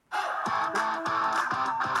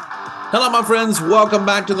Hello, my friends. Welcome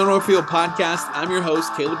back to the Northfield Podcast. I'm your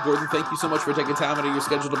host, Caleb Gordon. Thank you so much for taking time out of your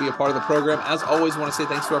schedule to be a part of the program. As always, I want to say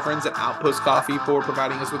thanks to our friends at Outpost Coffee for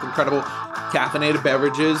providing us with incredible caffeinated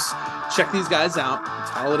beverages. Check these guys out.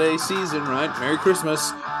 It's holiday season, right? Merry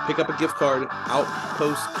Christmas. Pick up a gift card,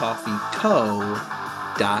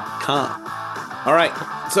 outpostcoffeeco.com. All right.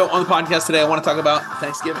 So on the podcast today, I want to talk about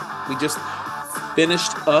Thanksgiving. We just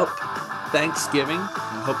finished up Thanksgiving.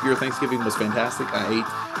 I hope your Thanksgiving was fantastic. I ate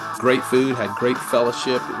great food, had great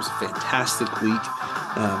fellowship. It was a fantastic week.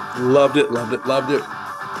 Loved it.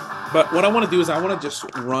 But what I want to do is I want to just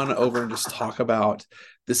run over and just talk about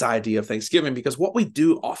this idea of Thanksgiving, because what we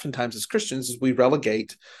do oftentimes as Christians is we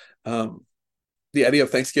relegate the idea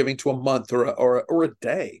of Thanksgiving to a month or a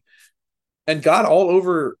day. And God all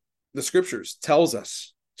over the scriptures tells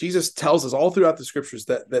us, Jesus tells us all throughout the scriptures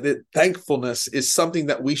that thankfulness is something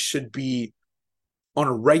that we should be on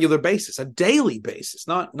a regular basis, a daily basis,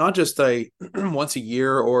 not just a once a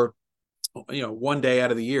year or one day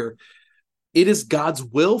out of the year. It is God's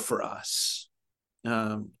will for us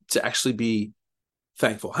to actually be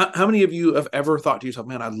thankful. How many of you have ever thought to yourself,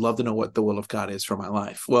 man, I'd love to know what the will of God is for my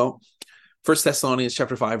life? Well, 1 Thessalonians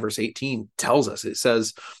chapter 5, verse 18 tells us, it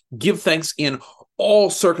says, give thanks in all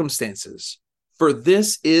circumstances, for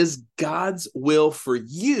this is God's will for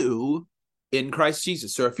you in Christ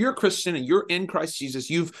Jesus. So if you're a Christian and you're in Christ Jesus,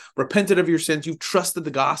 you've repented of your sins, you've trusted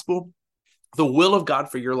the gospel, the will of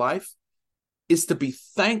God for your life is to be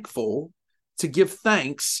thankful, to give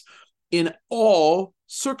thanks in all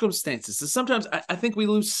circumstances. And sometimes I think we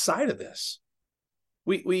lose sight of this.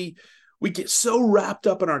 We get so wrapped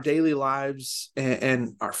up in our daily lives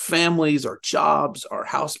and our families, our jobs, our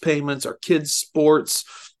house payments, our kids' sports,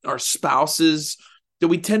 our spouses, that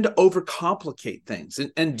we tend to overcomplicate things.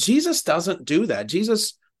 And Jesus doesn't do that.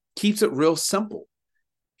 Jesus keeps it real simple.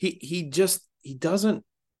 He doesn't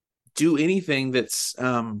do anything that's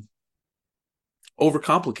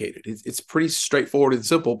overcomplicated. It's pretty straightforward and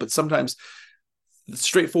simple, but sometimes the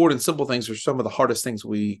straightforward and simple things are some of the hardest things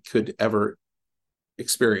we could ever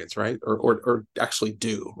experience, right? Or actually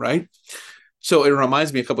do, right? So it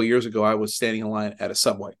reminds me, a couple of years ago, I was standing in line at a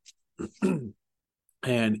Subway.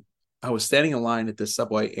 And I was standing in line at this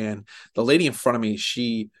Subway, and the lady in front of me,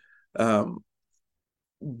 she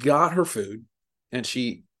got her food, and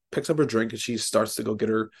she picks up her drink, and she starts to go get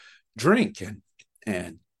her drink,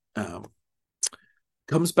 and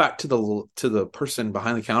comes back to the person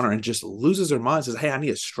behind the counter and just loses her mind, says, hey, I need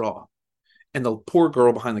a straw. And the poor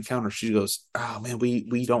girl behind the counter, she goes, oh man,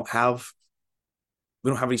 we don't have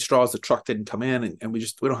any straws. The truck didn't come in, and we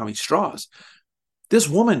don't have any straws. This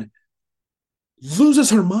woman loses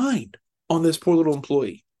her mind on this poor little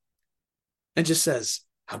employee and just says,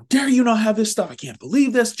 how dare you not have this stuff? I can't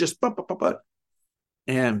believe this. Just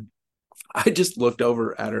And I just looked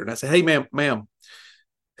over at her and I said, hey, ma'am,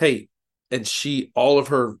 hey. And she, all of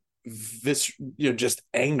her just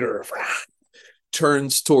anger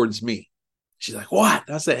turns towards me. She's like, what?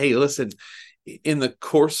 And I said, hey, listen, in the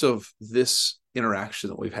course of this interaction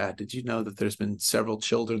that we've had, did you know that there's been several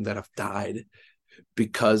children that have died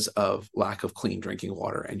because of lack of clean drinking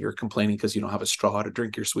water, and you're complaining because you don't have a straw to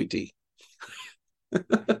drink your sweet tea?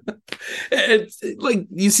 It's like,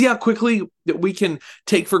 you see how quickly that we can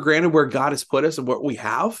take for granted where God has put us and what we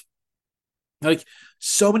have. Like,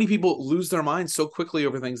 so many people lose their minds so quickly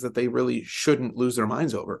over things that they really shouldn't lose their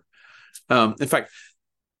minds over. In fact,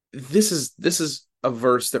 this is a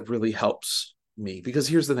verse that really helps me, because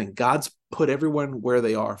here's the thing: God's put everyone where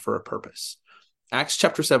they are for a purpose. Acts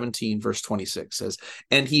chapter 17, verse 26 says,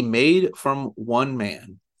 and he made from one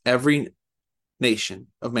man every nation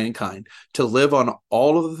of mankind to live on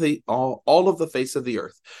all of the face of the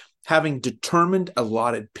earth, having determined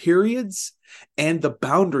allotted periods and the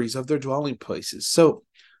boundaries of their dwelling places. So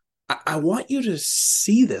I want you to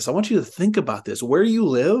see this. I want you to think about this. Where you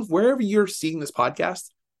live, wherever you're seeing this podcast,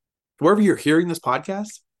 wherever you're hearing this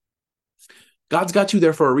podcast, God's got you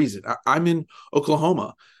there for a reason. I'm in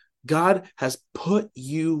Oklahoma. God has put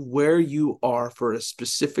you where you are for a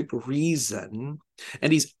specific reason,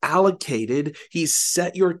 and he's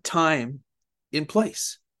set your time in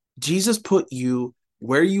place. Jesus put you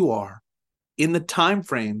where you are in the time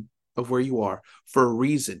frame of where you are for a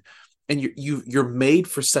reason, and you're made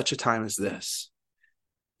for such a time as this.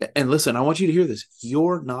 And listen, I want you to hear this.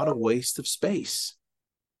 You're not a waste of space.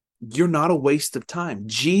 You're not a waste of time.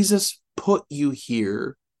 Jesus put you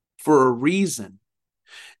here for a reason.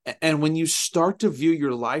 And when you start to view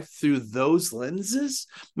your life through those lenses,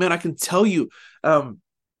 man, I can tell you,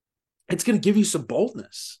 it's going to give you some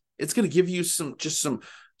boldness. It's going to give you some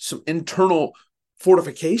internal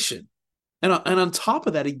fortification. And on top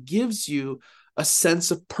of that, it gives you a sense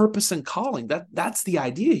of purpose and calling. That's the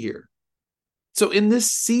idea here. So in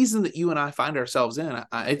this season that you and I find ourselves in,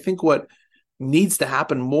 I think what needs to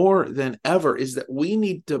happen more than ever is that we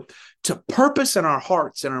need to purpose in our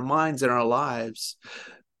hearts and our minds and our lives,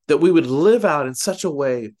 that we would live out in such a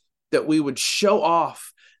way that we would show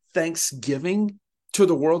off thanksgiving to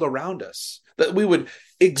the world around us, that we would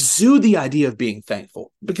exude the idea of being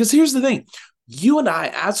thankful. Because here's the thing, you and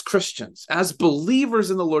I, as Christians, as believers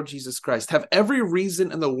in the Lord Jesus Christ, have every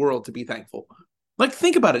reason in the world to be thankful. Like,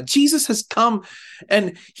 think about it. Jesus has come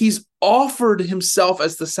and he's offered himself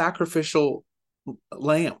as the sacrificial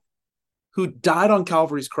lamb who died on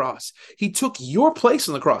Calvary's cross. He took your place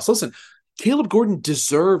on the cross. Listen, Caleb Gordon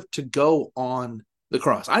deserved to go on the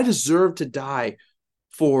cross. I deserve to die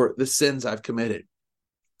for the sins I've committed.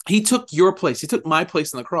 He took your place. He took my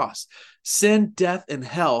place on the cross. Sin, death, and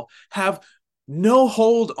hell have no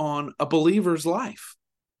hold on a believer's life.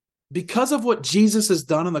 Because of what Jesus has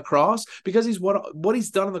done on the cross, because he's what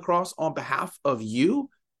he's done on the cross on behalf of you,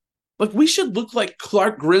 like, we should look like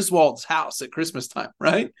Clark Griswold's house at Christmas time,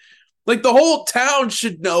 right? Like, the whole town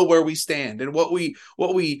should know where we stand and what we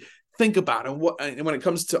think about and when it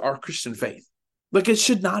comes to our Christian faith. Like, it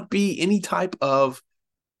should not be any type of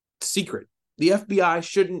secret. The FBI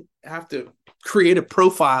shouldn't have to create a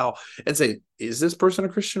profile and say, is this person a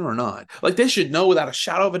Christian or not? Like, they should know without a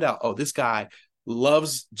shadow of a doubt, oh, this guy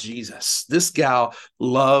loves Jesus. This gal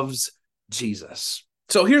loves Jesus.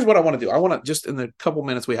 So here's what I want to do. I want to, just in the couple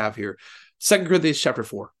minutes we have here, 2 Corinthians chapter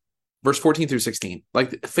 4, verse 14 through 16,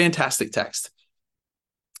 like, fantastic text.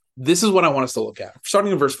 This is what I want us to look at.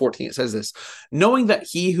 Starting in verse 14, it says this: knowing that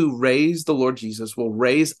he who raised the Lord Jesus will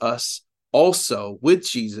raise us also with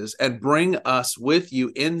Jesus and bring us with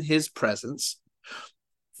you in his presence.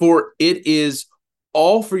 For it is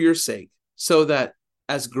all for your sake, so that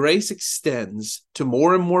as grace extends to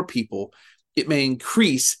more and more people, it may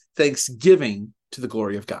increase thanksgiving to the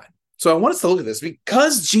glory of God. So I want us to look at this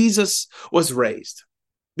because Jesus was raised.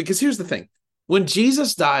 Because here's the thing. When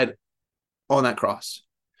Jesus died on that cross,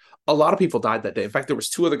 a lot of people died that day. In fact, there was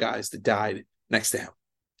 2 other guys that died next to him.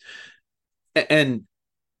 And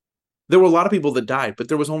there were a lot of people that died, but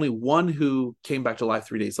there was only one who came back to life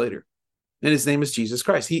 3 days later. And his name is Jesus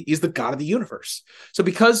Christ. He's the God of the universe. So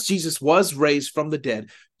because Jesus was raised from the dead,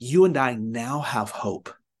 you and I now have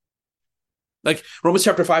hope. Like Romans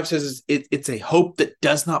chapter 5 says, it's a hope that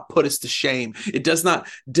does not put us to shame. It does not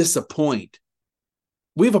disappoint.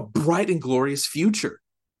 We have a bright and glorious future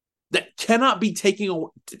that cannot be taken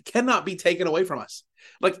away from us.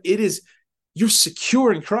 Like, it is, you're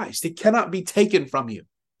secure in Christ. It cannot be taken from you.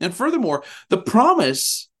 And furthermore, the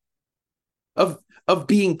promise of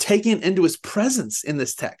being taken into his presence in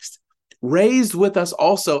this text, raised with us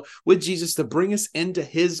also with Jesus to bring us into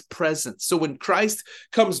his presence. So when Christ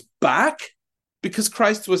comes back, because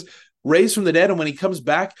Christ was raised from the dead, and when he comes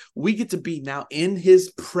back, we get to be now in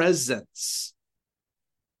his presence.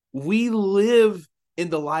 We live in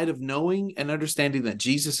the light of knowing and understanding that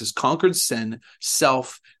Jesus has conquered sin,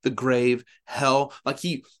 self, the grave, hell. Like,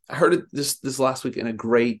 I heard it this last week in a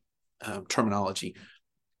great terminology.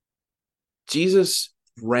 Jesus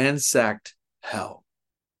ransacked hell.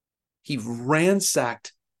 He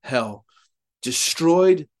ransacked hell,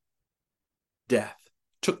 destroyed death,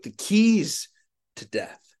 took the keys to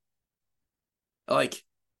death. Like,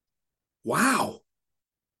 wow.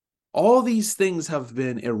 All these things have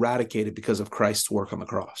been eradicated because of Christ's work on the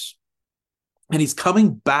cross. And he's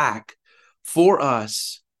coming back for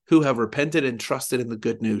us who have repented and trusted in the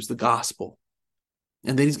good news, the gospel.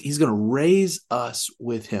 And then he's going to raise us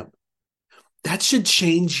with him. That should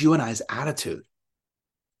change you and I's attitude.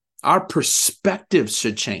 Our perspectives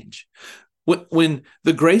should change. When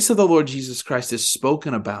the grace of the Lord Jesus Christ is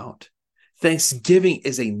spoken about, thanksgiving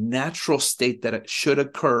is a natural state that it should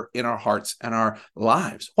occur in our hearts and our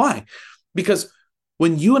lives. Why? Because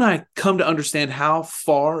when you and I come to understand how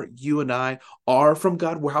far you and I are from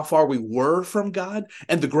God, how far we were from God,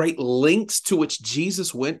 and the great lengths to which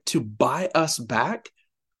Jesus went to buy us back,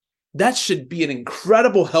 that should be an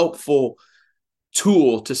incredible, helpful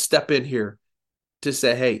tool to step in here to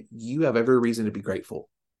say, hey, you have every reason to be grateful.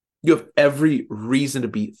 You have every reason to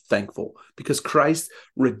be thankful because Christ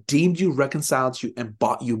redeemed you, reconciled you, and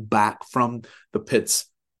bought you back from the pits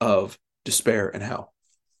of despair and hell.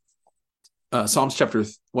 Psalms chapter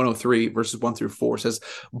 103, verses 1 through 4 says,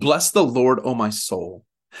 "Bless the Lord, O my soul,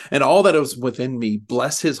 and all that is within me.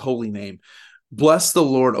 Bless his holy name. Bless the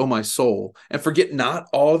Lord, O my soul, and forget not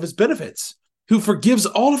all of his benefits, who forgives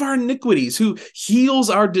all of our iniquities, who heals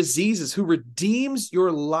our diseases, who redeems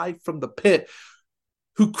your life from the pit,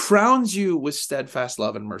 who crowns you with steadfast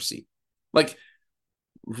love and mercy." Like,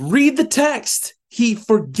 Read the text. He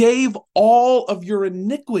forgave all of your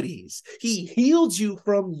iniquities. He healed you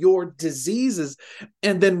from your diseases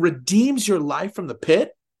and then redeems your life from the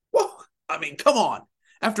pit. Well, I mean, come on.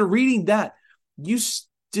 After reading that, you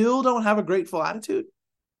still don't have a grateful attitude?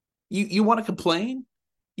 You want to complain?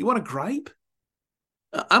 You want to gripe?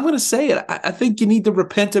 I'm going to say it. I think you need to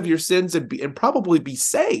repent of your sins and probably be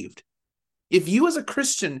saved. If you as a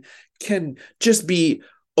Christian can just be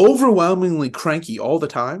overwhelmingly cranky all the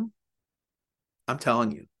time, I'm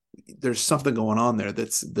telling you, there's something going on there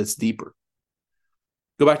that's deeper.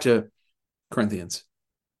 Go back to Corinthians.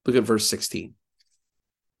 Look at verse 16.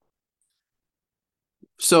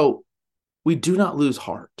 So we do not lose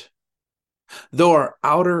heart. Though our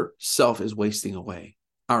outer self is wasting away,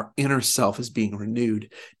 our inner self is being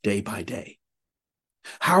renewed day by day.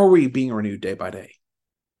 How are we being renewed day by day?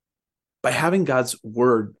 By having God's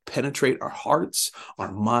word penetrate our hearts,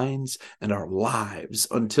 our minds, and our lives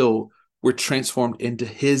until we're transformed into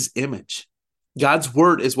his image. God's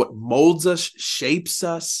word is what molds us, shapes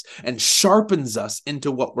us, and sharpens us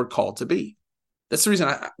into what we're called to be. That's the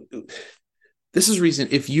reason this is the reason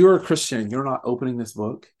if you're a Christian and you're not opening this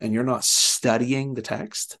book and you're not studying the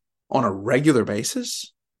text on a regular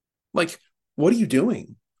basis, like, what are you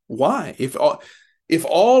doing? Why? If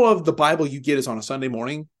all of the Bible you get is on a Sunday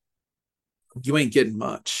morning, you ain't getting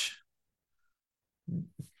much.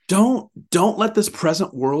 Don't let this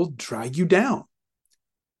present world drag you down.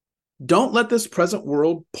 Don't let this present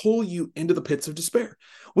world pull you into the pits of despair.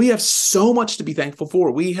 We have so much to be thankful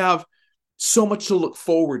for. We have so much to look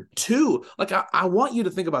forward to. Like, I want you to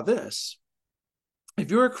think about this.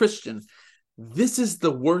 If you're a Christian, this is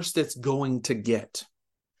the worst it's going to get.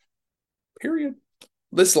 Period.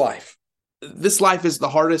 This life is the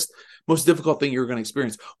hardest, most difficult thing you're going to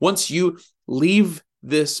experience. Once you leave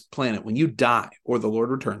this planet, when you die or the Lord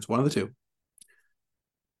returns, one of the two,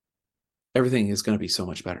 everything is going to be so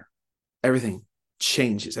much better. Everything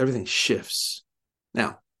changes. Everything shifts.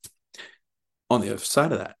 Now, on the other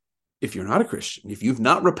side of that, if you're not a Christian, if you've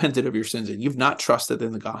not repented of your sins and you've not trusted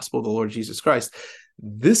in the gospel of the Lord Jesus Christ,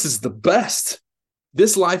 this is the best.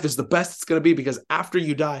 This life is the best it's going to be, because after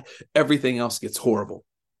you die, everything else gets horrible.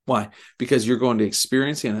 Why? Because you're going to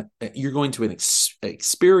experience an eternity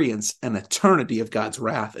of God's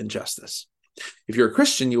wrath and justice. If you're a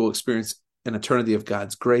Christian, you will experience an eternity of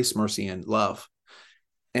God's grace, mercy, and love.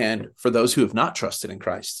 And for those who have not trusted in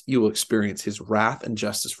Christ, you will experience his wrath and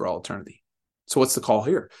justice for all eternity. So what's the call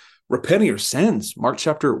here? Repent of your sins. Mark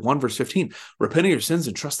chapter 1, verse 15. Repent of your sins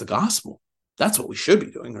and trust the gospel. That's what we should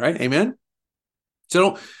be doing, right? Amen?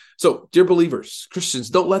 So dear believers, Christians,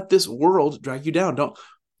 don't let this world drag you down.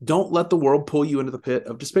 Don't let the world pull you into the pit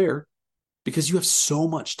of despair, because you have so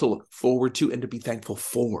much to look forward to and to be thankful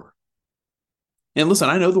for. And listen,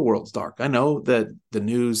 I know the world's dark. I know that the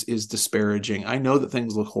news is disparaging. I know that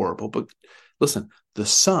things look horrible. But listen, the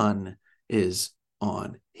sun is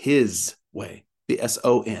on his way. The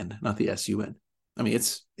S-O-N, not the S-U-N. I mean,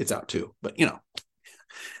 it's out too, but you know.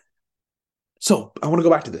 So I want to go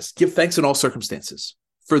back to this. Give thanks in all circumstances,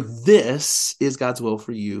 for this is God's will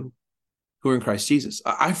for you who are in Christ Jesus.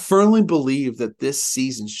 I firmly believe that this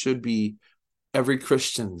season should be every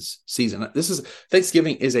Christian's season.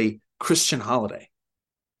 Thanksgiving is a Christian holiday.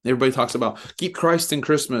 Everybody talks about keep Christ in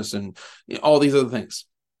Christmas and all these other things.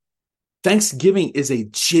 Thanksgiving is a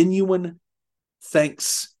genuine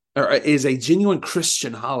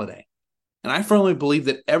Christian holiday. And I firmly believe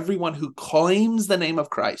that everyone who claims the name of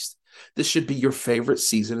Christ, this should be your favorite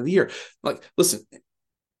season of the year. Like, listen,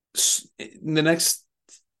 the next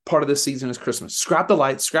part of this season is Christmas. Scrap the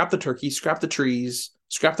lights, scrap the turkey, scrap the trees,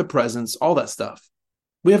 scrap the presents, all that stuff.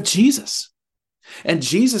 We have Jesus. And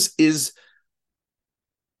Jesus is,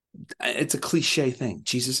 it's a cliche thing.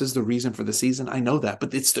 Jesus is the reason for the season. I know that,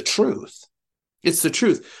 but it's the truth. It's the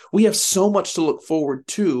truth. We have so much to look forward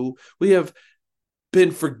to. We have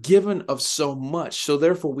been forgiven of so much. So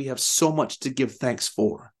therefore we have so much to give thanks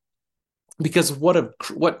for. Because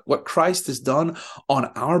what Christ has done on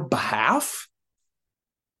our behalf,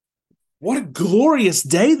 what a glorious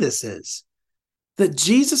day this is. That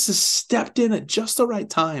Jesus has stepped in at just the right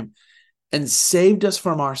time and saved us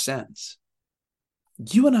from our sins.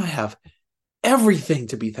 You and I have everything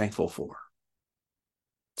to be thankful for.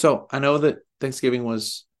 So I know that Thanksgiving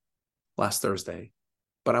was last Thursday,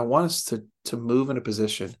 but I want us to move in a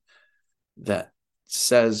position that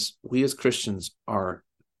says we as Christians are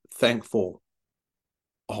thankful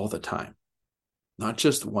all the time, not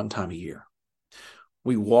just one time a year.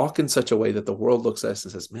 We walk in such a way that the world looks at us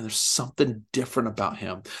and says, man, there's something different about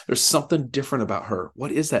him. There's something different about her.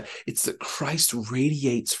 What is that? It's that Christ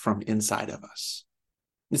radiates from inside of us.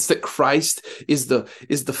 It's that Christ is the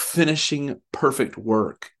finishing perfect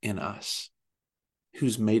work in us,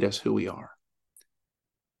 who's made us who we are.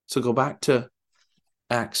 So go back to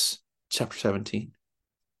Acts chapter 17.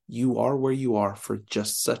 You are where you are for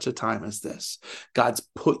just such a time as this. God's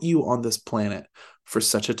put you on this planet for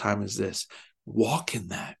such a time as this. Walk in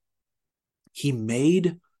that. He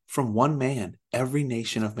made from one man every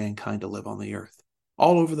nation of mankind to live on the earth,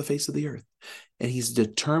 all over the face of the earth. And he's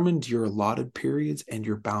determined your allotted periods and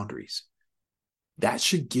your boundaries. That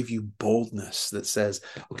should give you boldness that says,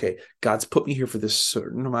 okay, God's put me here for this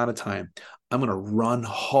certain amount of time. I'm going to run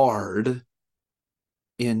hard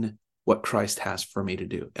in what Christ has for me to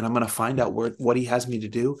do. And I'm going to find out what he has me to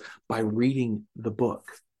do by reading the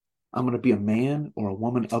book. I'm going to be a man or a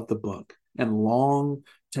woman of the book and long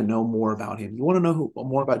to know more about him. You want to know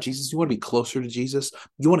more about Jesus? You want to be closer to Jesus?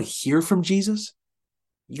 You want to hear from Jesus?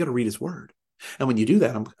 You got to read his word. And when you do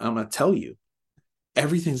that, I'm going to tell you,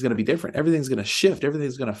 everything's going to be different. Everything's going to shift.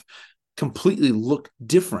 Everything's going to completely look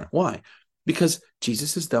different. Why? Because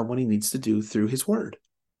Jesus has done what he needs to do through his word.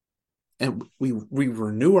 And we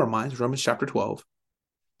renew our minds, Romans chapter 12,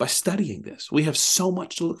 by studying this. We have so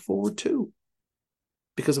much to look forward to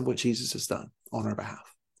because of what Jesus has done on our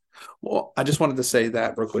behalf. Well, I just wanted to say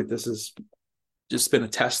that real quick. This has just been a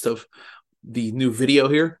test of the new video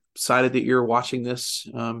here. Excited that you're watching this,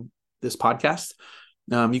 this podcast.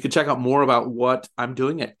 You can check out more about what I'm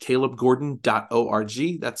doing at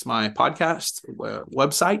calebgordon.org. That's my podcast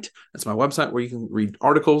website. That's my website where you can read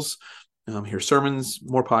articles, hear sermons,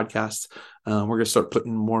 more podcasts. We're going to start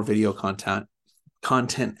putting more video content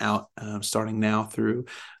out starting now through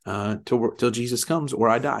till Jesus comes or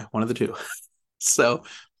I die, one of the two. So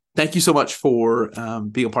thank you so much for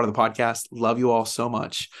being a part of the podcast. Love you all so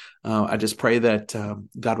much. I just pray that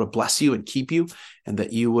God would bless you and keep you, and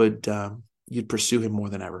that you would you'd pursue him more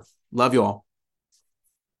than ever. Love you all.